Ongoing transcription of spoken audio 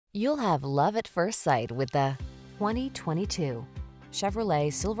You'll have love at first sight with the 2022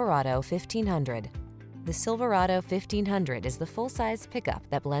 Chevrolet Silverado 1500. The Silverado 1500 is the full-size pickup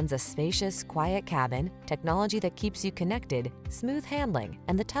that blends a spacious, quiet cabin, technology that keeps you connected, smooth handling,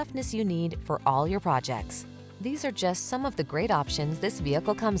 and the toughness you need for all your projects. These are just some of the great options this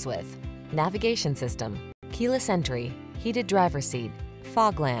vehicle comes with: navigation system, keyless entry, heated driver's seat,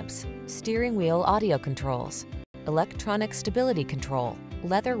 fog lamps, steering wheel audio controls, electronic stability control,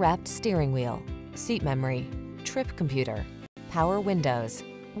 leather-wrapped steering wheel, seat memory, trip computer, power windows.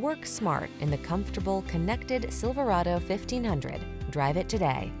 Work smart in the comfortable, connected Silverado 1500. Drive it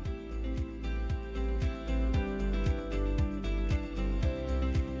today.